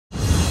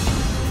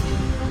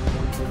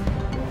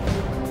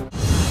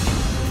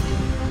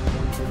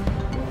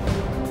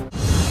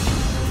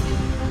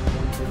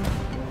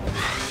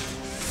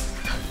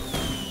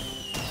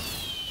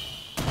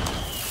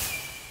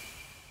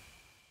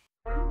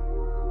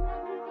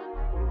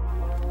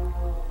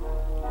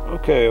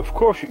Okay, of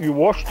course you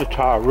wash the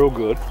tire real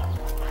good.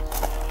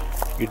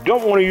 You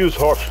don't want to use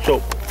harsh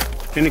soap.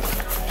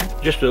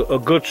 Just a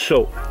good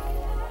soap.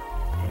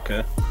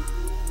 Okay.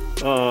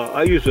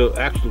 I use an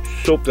actual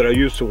soap that I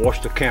use to wash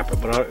the camper,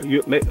 but I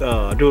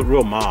do it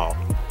real mild.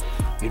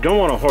 You don't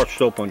want a harsh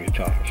soap on your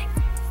tires.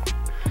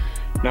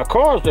 Now,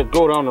 cars that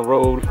go down the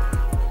road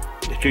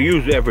that you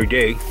use every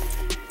day,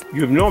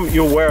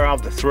 you'll wear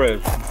out the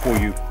threads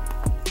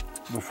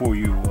before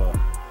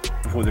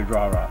they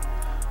dry rot.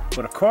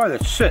 But a car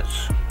that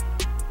sits,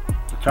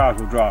 the tires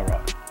will dry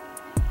rot.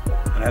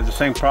 And I had the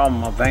same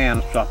problem with my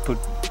van, so I put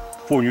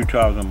 4 new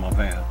tires on my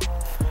van.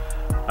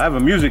 I have a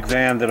music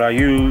van that I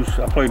use.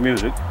 I play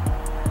music,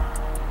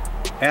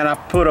 and I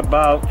put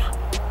about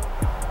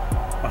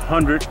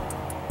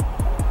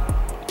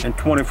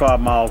 125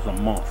 miles a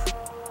month.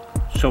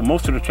 So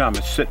most of the time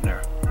it's sitting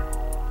there.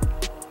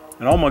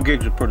 And all my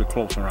gigs are pretty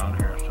close around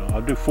here. So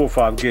I do 4 or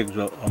 5 gigs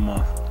a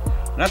month.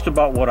 And that's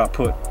about what I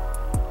put.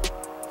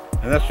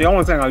 And that's the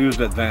only thing I use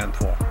that van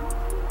for.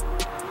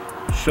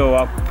 So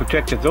I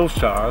protected those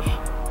tires,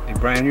 the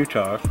brand new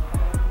tires.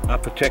 I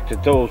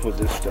protected those with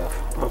this stuff.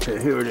 Okay,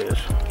 here it is.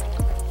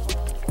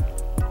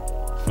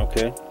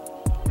 Okay,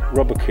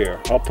 Rubber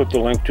Care. I'll put the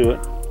link to it.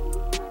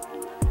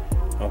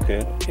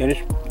 Okay, and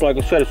it's, like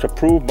I said, it's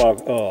approved by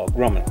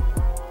Grumman.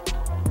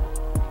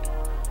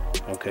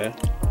 Okay,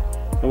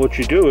 and what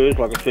you do is,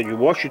 like I said, you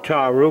wash your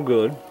tire real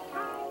good,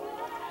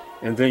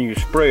 and then you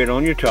spray it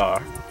on your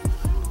tire.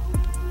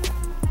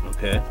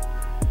 Okay.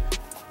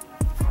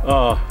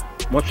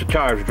 Once the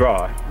tire's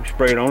dry, you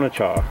spray it on the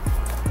tire.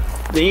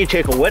 Then you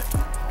take a wet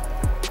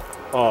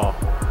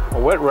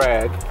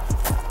rag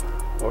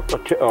or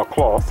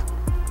cloth,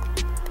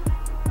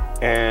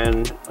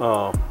 and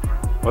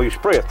you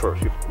spray it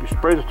first. You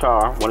spray the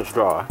tire when it's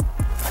dry.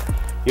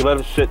 You let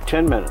it sit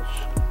 10 minutes.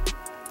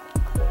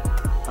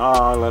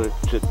 Let it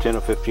sit 10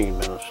 or 15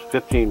 minutes.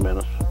 15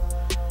 minutes.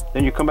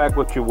 Then you come back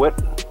with your wet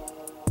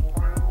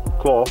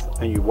cloth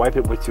and you wipe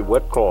it with your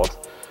wet cloth,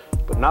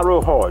 but not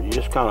real hard. You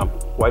just kind of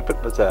wipe it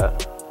with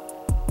that,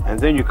 and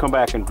then you come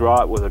back and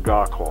dry it with a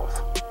dry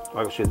cloth.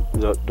 Like I said,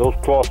 those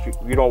cloths,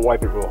 you don't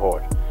wipe it real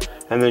hard.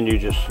 And then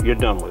you're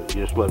done with it.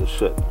 You just let it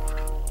sit.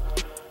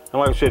 And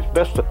like I said, it's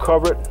best to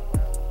cover it.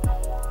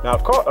 Now,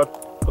 a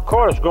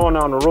car that's going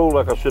down the road,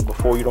 like I said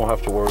before, you don't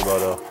have to worry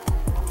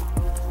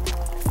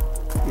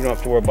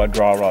about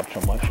dry rot so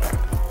much.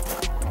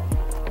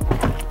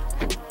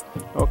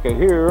 Okay,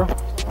 here's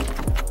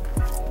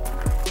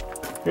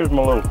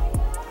my little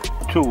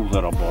tool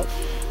that I bought.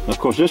 And of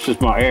course, this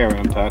is my air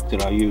impact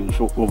that I use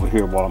over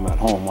here while I'm at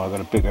home. I got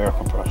a big air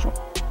compressor.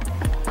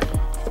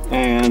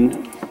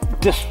 And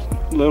this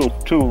little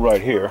tool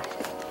right here,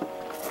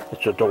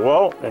 it's a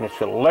Blowout, and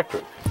it's an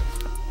electric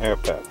air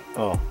pack,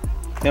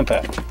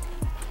 impact.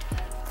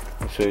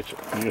 See, you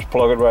just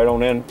plug it right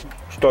on in,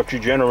 start your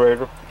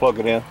generator, plug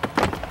it in,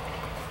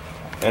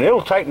 and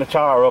it'll tighten the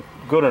tire up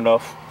good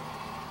enough,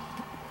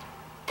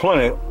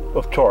 plenty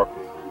of torque,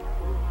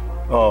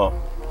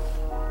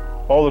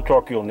 all the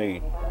torque you'll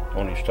need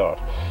on these tires.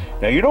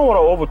 Now, you don't want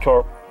to over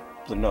torque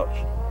the nuts.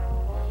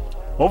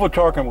 Over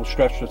torquing will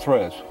stretch the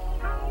threads,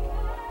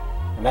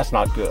 and that's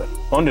not good.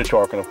 Under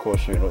torquing, of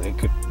course, it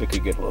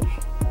could get loose.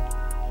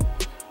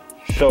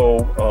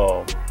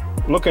 So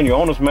look in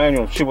your owner's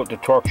manual and see what the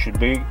torque should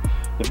be.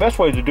 The best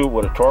way is to do it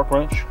with a torque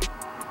wrench.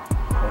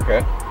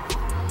 Okay.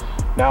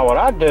 Now what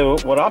I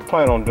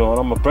plan on doing,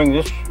 I'm gonna bring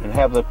this and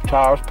have the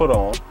tires put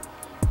on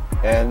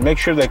and make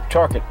sure they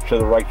torque it to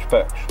the right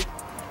specs.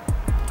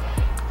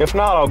 If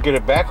not, I'll get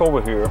it back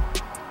over here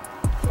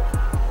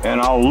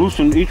and I'll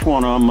loosen each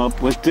one of them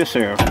up with this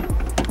impact.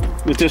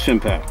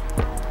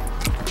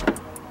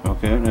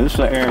 Okay, now this is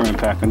an air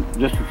impact, and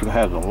this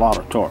has a lot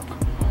of torque.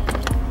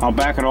 I'll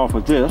back it off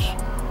with this,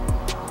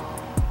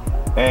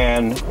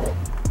 and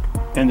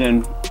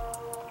then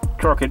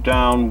torque it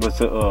down with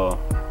a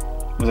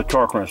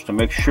torque wrench to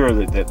make sure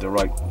that the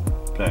right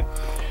thing.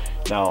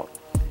 Now,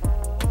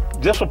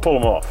 this will pull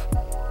them off.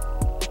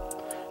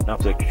 Now,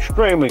 if they're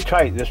extremely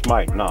tight, this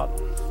might not.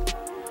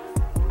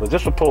 But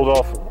this will pull it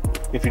off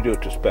if you do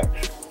it to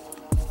specs.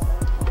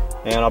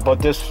 And I bought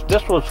this.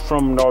 This was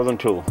from Northern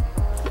Tool.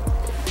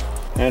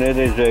 And it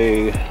is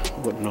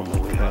what number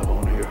we have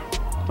on here?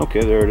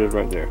 Okay, there it is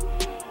right there.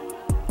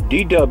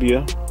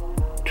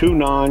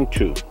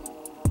 DW292.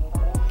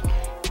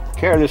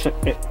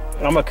 I'm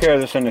gonna carry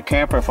this in the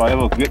camper if I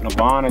ever get in a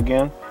bind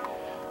again.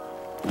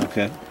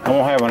 Okay, I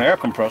won't have an air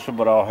compressor,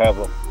 but I'll have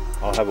a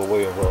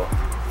way of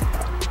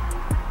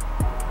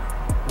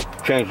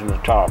changing the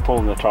tire,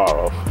 pulling the tire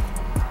off.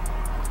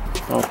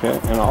 Okay,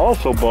 and I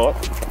also bought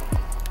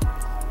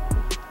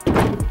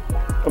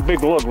a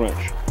big lug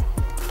wrench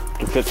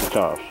to fit the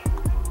tires.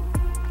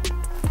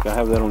 I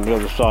have that on the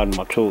other side of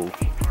my tools.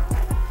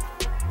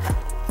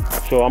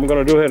 So I'm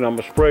going to go ahead and I'm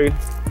going to spray that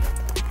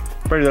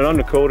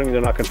undercoating,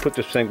 then I can put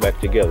this thing back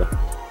together.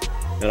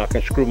 And I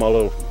can screw my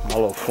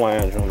little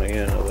flange on the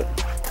end of it.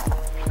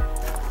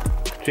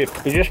 See,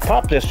 it just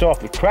popped this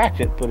off, it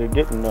cracked it, but it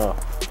didn't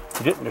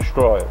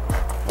destroy it.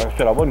 Like I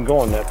said, I wasn't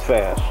going that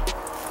fast.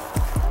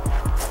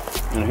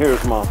 And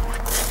here's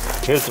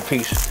the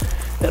piece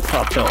that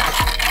popped off.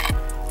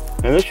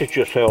 And this is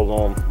just held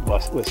on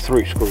with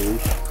 3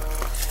 screws.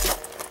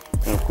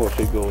 And of course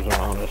it goes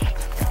around this.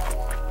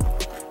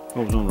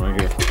 Goes on right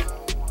here.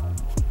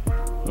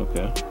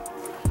 Okay.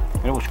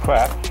 And it was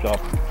cracked, so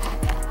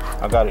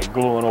I got it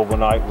gluing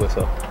overnight with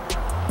a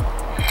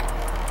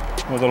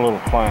little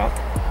clamp.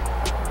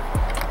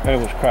 And it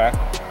was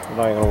cracked. I'm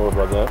not gonna worry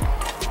about that.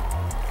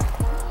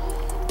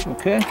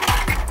 Okay.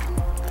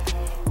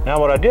 Now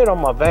what I did on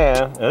my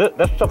van, and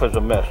that stuff is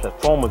a mess.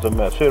 That foam is a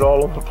mess. See it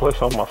all over the place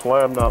on my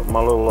slab, not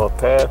my little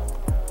pad.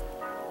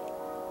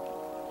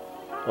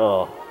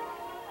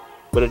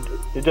 But it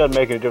doesn't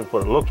make any difference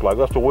what it looks like.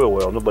 That's the wheel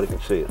well. Nobody can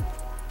see it.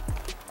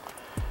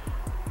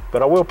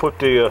 But I will put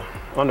the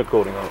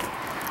undercoating on it.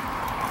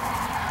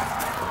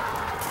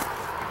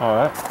 All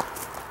right.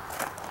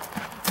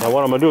 Now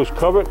what I'm gonna do is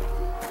cover it.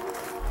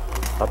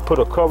 I put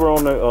a cover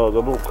on the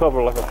little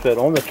cover, like I said,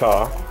 on the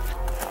tire,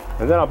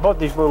 and then I bought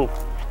these little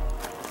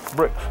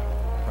bricks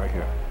right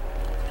here.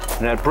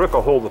 And that brick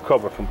will hold the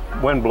cover from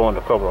wind blowing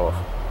the cover off.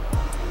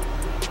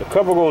 The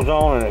cover goes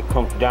on and it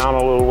comes down a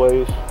little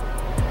ways,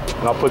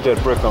 and I'll put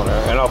that brick on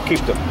there, and I'll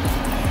keep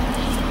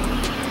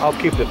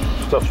the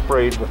stuff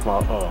sprayed with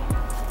my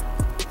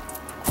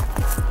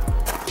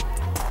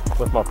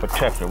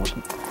protector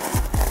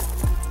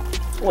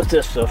with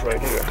this stuff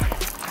right here.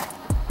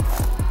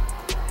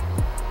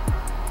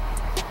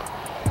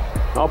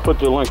 I'll put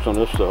the links on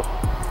this stuff.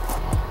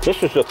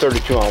 This is a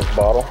 32-ounce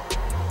bottle.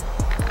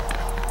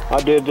 I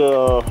did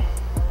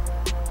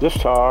this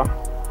tire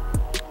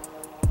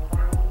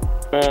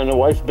and the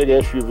wife's big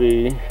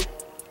SUV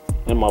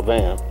in my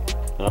van,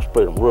 and I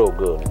sprayed them real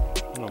good.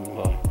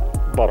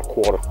 About a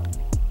quarter,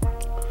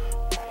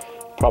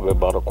 probably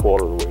about a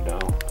quarter of the way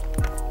down.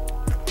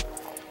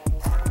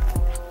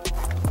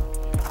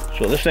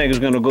 So this thing is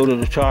going to go to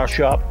the tire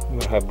shop. I'm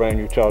going to have brand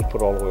new tires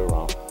put all the way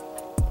around.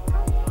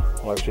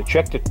 Like I said,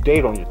 check the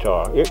date on your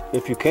tire.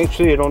 If you can't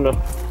see it on the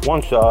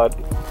one side,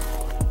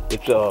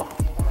 it's you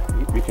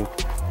can,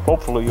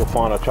 hopefully you'll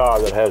find a tire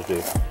that has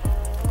the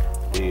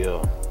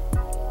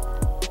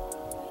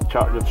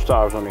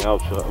stars on the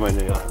outside. I mean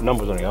the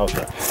numbers on the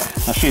outside.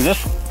 Now see,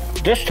 this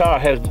tire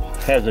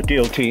has a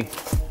DOT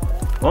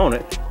on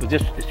it, but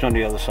it's on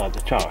the other side of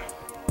the tire.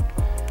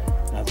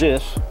 Now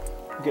this,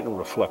 you're getting a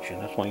reflection.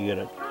 That's why you get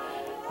it.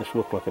 This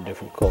looks like a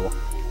different color.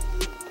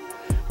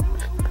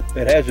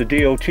 It has a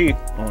DOT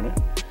on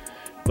it,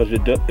 but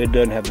it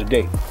doesn't have the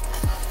date.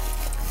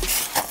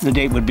 The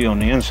date would be on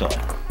the inside.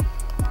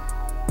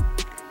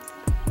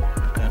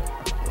 Okay.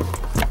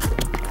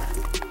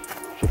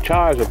 So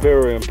tires are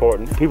very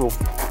important. People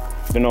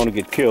have been known to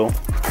get killed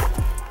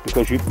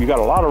because you got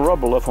a lot of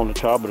rubber left on the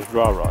tire, but it's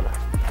dry rotted.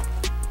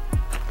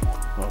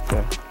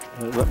 Okay,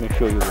 let me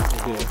show you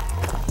what we did.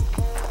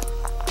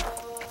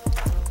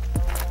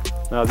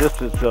 Now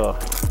this is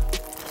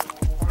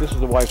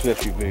the wife's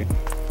SUV.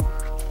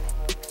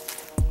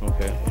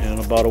 Okay, and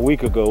about a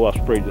week ago I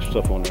sprayed this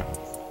stuff on there,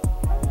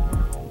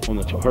 on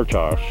her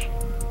tires.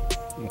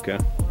 Okay.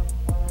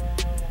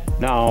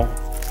 Now,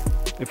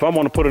 if I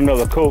want to put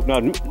another coat, now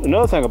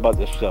another thing about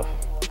this stuff,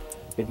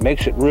 it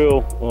makes it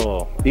real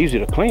easy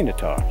to clean the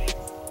tires.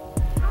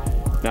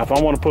 Now, if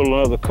I want to put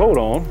another coat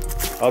on,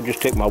 I'll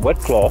just take my wet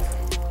cloth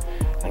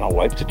and I'll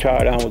wipe the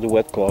tire down with the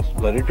wet cloth,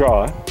 let it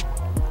dry.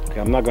 Okay,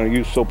 I'm not going to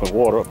use soap and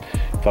water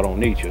if I don't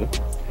need to,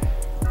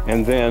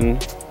 and then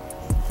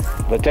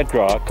let that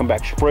dry, come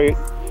back, spray it,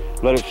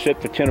 let it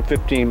sit for 10 or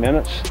 15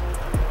 minutes,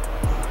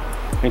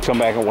 and come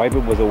back and wipe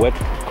it with a wet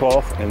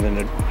cloth, and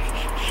then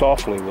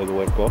softly with a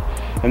wet cloth,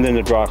 and then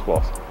the dry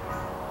cloth.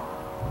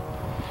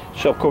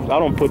 So of course I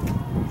don't put,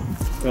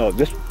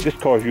 this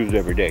car is used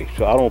every day,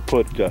 so I don't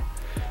put, this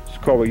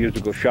car we use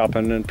to go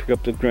shopping and pick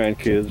up the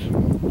grandkids.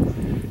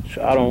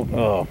 So I don't,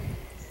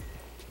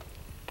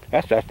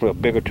 that's actually a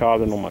bigger tire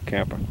than on my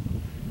camper.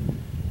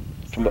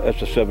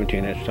 That's a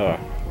 17-inch tire.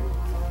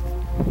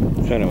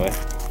 So anyway,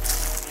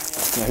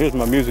 now here's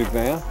my music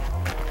van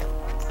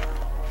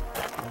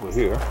over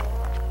here.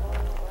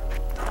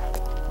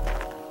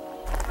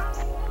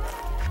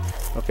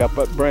 Okay, I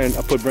put brand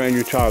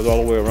new tires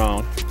all the way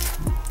around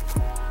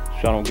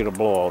so I don't get a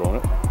blowout on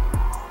it.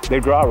 They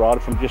dry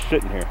rotted from just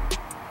sitting here.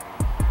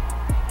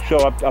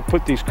 So I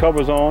put these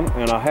covers on,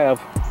 and I've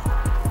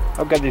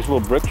got these little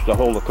bricks to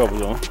hold the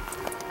covers on.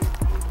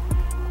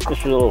 This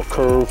is a little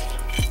curved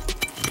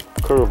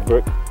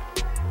brick.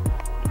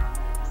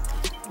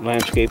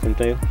 Landscaping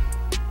thing.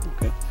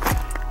 Okay.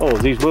 Oh,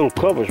 these little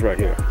covers right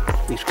here.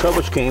 These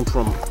covers came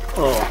from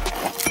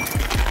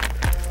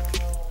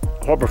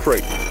Harbor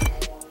Freight.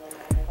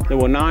 They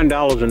were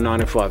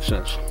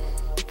 $9.95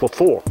 for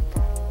 4.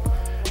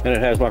 And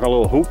it has like a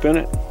little hoop in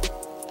it.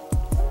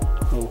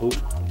 Little hoop.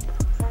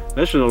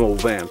 This is an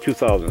old van,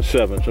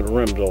 2007, so the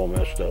rim's all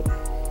messed up.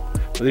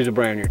 But these are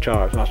brand new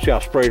tires. Now see, I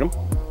sprayed them.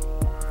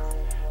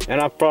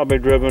 And I've probably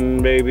driven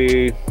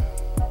maybe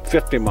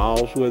 50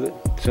 miles with it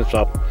since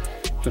I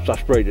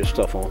sprayed this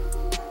stuff on.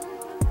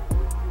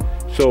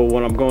 So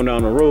when I'm going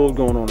down the road,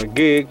 going on a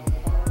gig,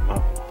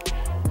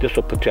 this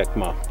will protect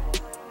my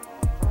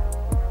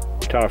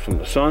tires from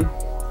the sun.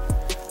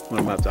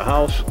 When I'm at the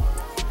house,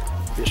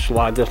 just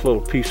slide this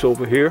little piece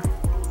over here.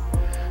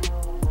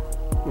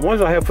 The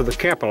ones I have for the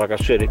camper, like I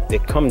said, they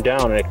come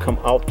down and they come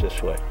out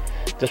this way.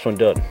 This one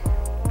doesn't.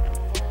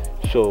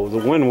 So the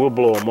wind will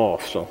blow them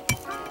off. So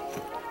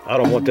I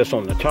don't want this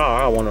on the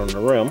tire, I want it on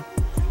the rim.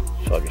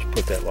 So I just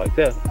put that like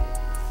that.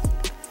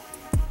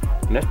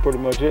 And that's pretty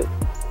much it.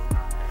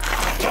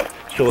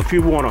 So if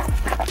you want to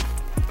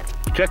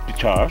protect the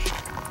tires,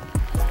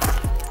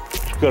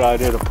 it's a good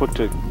idea to put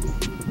the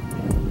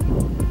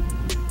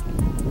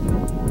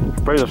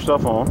spray the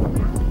stuff on,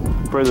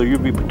 spray the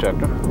UV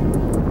protector,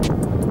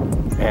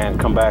 and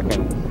come back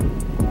and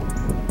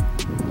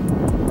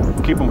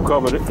keep them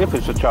covered if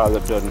it's a tire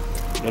that doesn't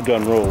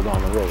roll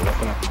down the road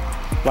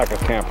like a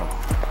camper.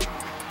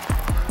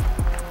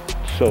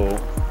 So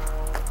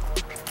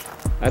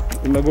I'm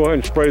gonna go ahead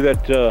and spray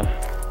that.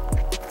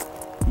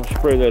 I'm gonna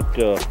spray that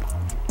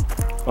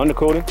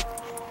undercoating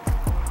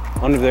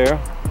under there,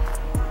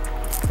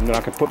 and then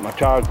I can put my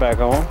tires back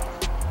on.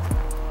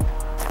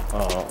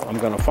 I'm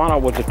gonna find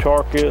out what the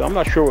torque is. I'm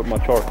not sure what my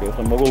torque is.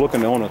 I'm gonna go look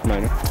in the owner's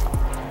manual.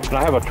 And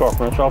I have a torque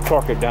wrench, so I'll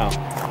torque it down.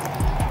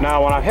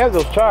 Now, when I had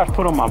those tires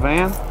put on my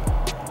van,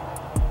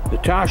 the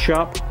tire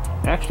shop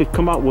actually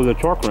come out with a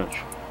torque wrench.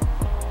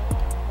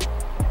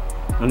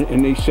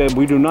 And he said,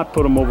 we do not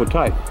put them over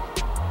tight.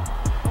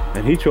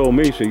 And he told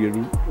me, so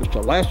it's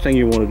the last thing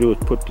you want to do is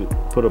put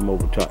them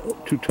over tight,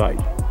 too tight.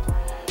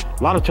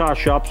 A lot of tire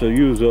shops will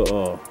use a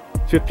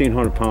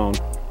 1,500 pound.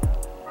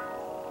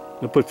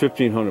 They'll put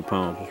 1,500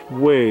 pounds. It's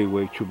way,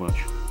 way too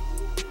much.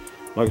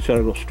 Like I said,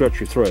 it'll stretch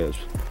your threads.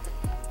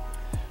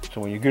 So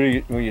when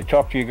you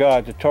talk to your guy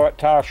at the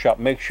tire shop,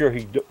 make sure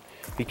he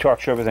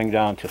torques everything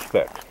down to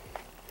spec.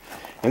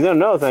 And then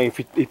another thing, if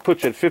he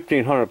puts it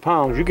 1,500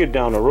 pounds, you get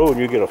down the road and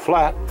you get a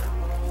flat,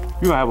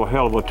 you'll have a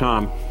hell of a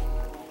time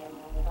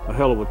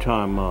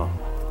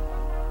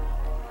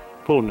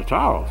pulling the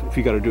tire off if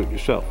you got to do it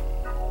yourself.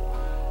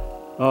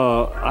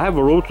 I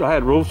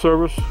had road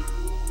service.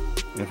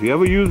 If you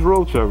ever use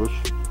road service,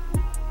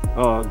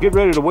 get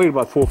ready to wait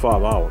about 4 or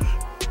 5 hours.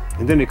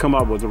 And then they come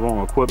out with the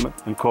wrong equipment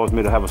and cause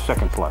me to have a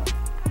second flat.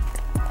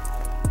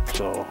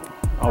 So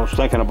I was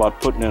thinking about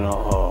putting in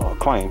a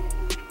claim.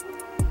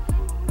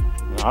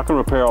 Now, I can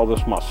repair all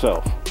this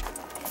myself.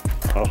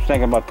 I was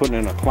thinking about putting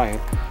in a claim,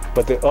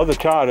 but the other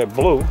tire that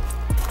blew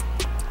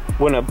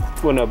wouldn't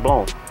have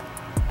blown.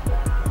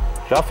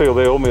 So I feel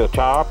they owe me a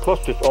tire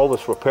plus just all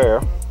this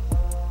repair.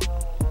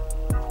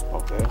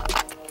 Okay.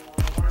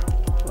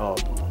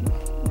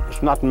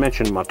 It's not to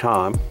mention my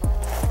time,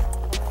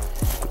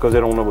 because they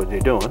don't know what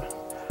they're doing.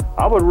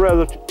 I would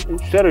rather,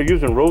 instead of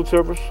using road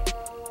service,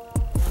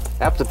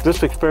 after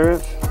this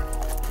experience,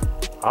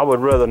 I would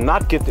rather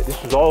not get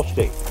this is all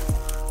state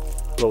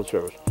road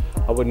service.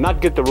 I would not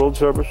get the road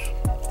service.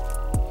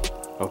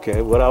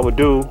 Okay, what I would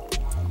do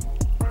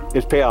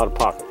is pay out of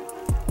pocket.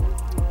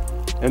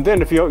 And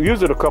then if you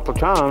use it a couple of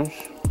times,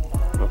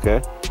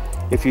 okay,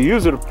 if you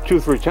use it 2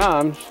 or 3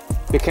 times,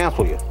 they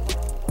cancel you.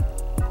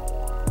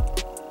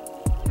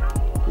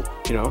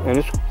 You know, and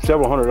it's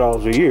several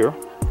 $100s a year.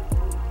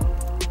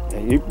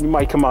 And you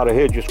might come out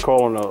ahead just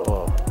calling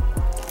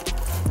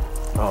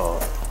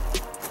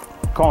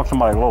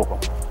somebody local.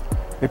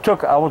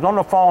 I was on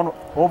the phone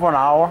over an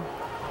hour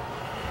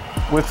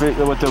with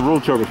the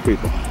road service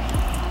people,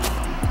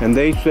 and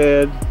they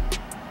said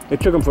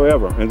it took them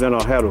forever. And then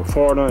I had a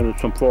foreigner in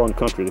some foreign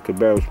country that could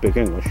barely speak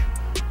English,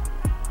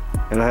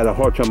 and I had a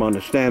hard time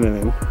understanding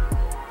him.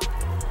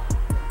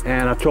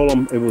 And I told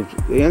him it was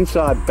the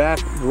inside back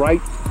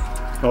right.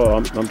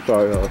 I'm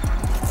sorry,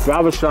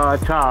 driver's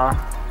side tire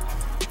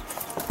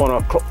on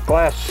a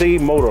Class C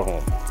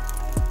motorhome.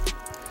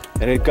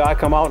 And a guy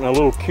come out in a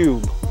little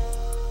cube,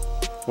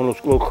 one of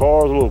those little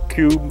cars, a little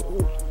cube,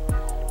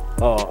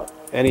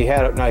 and he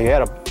had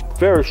a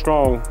very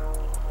strong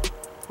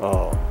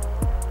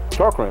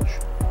torque wrench.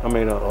 I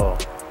mean,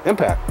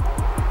 impact.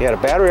 He had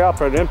a battery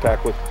operated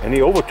impact and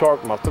he over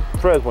torqued my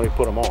threads when he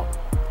put them on.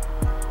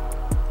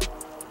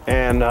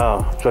 And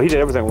so he did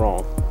everything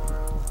wrong.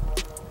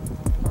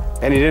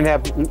 And he didn't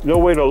have no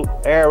way to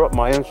air up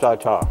my inside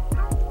tire.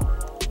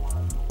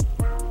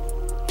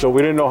 So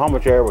we didn't know how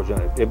much air was in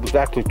it. It was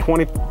actually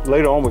 20,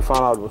 later on we found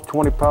out it was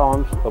 20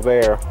 pounds of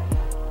air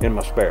in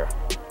my spare.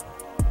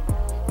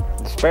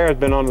 The spare has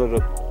been under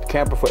the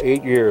camper for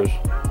 8 years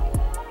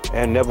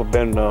and never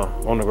been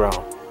on the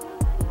ground.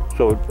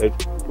 So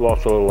it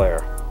lost a little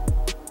air.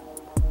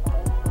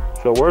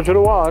 So words of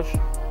the wise.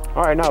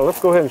 All right, now let's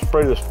go ahead and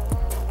spray this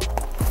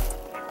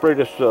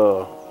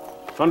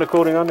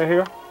undercoating under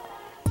here.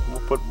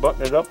 We'll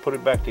button it up, put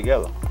it back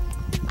together.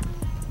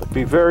 But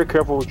be very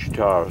careful with your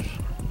tires.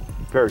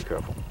 Very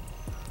careful.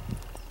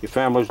 Your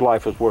family's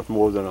life is worth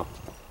more than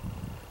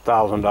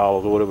 $1,000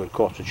 or whatever it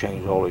costs to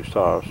change all these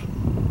tires.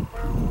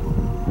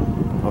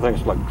 I think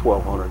it's like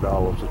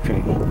 $1,200 to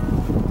change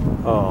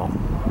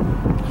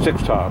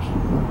 6 tires.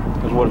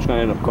 That's what it's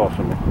going to end up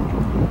costing me.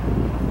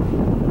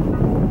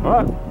 All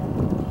right.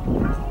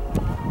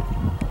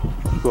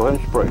 Let's go ahead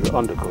and spray the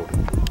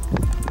undercoating.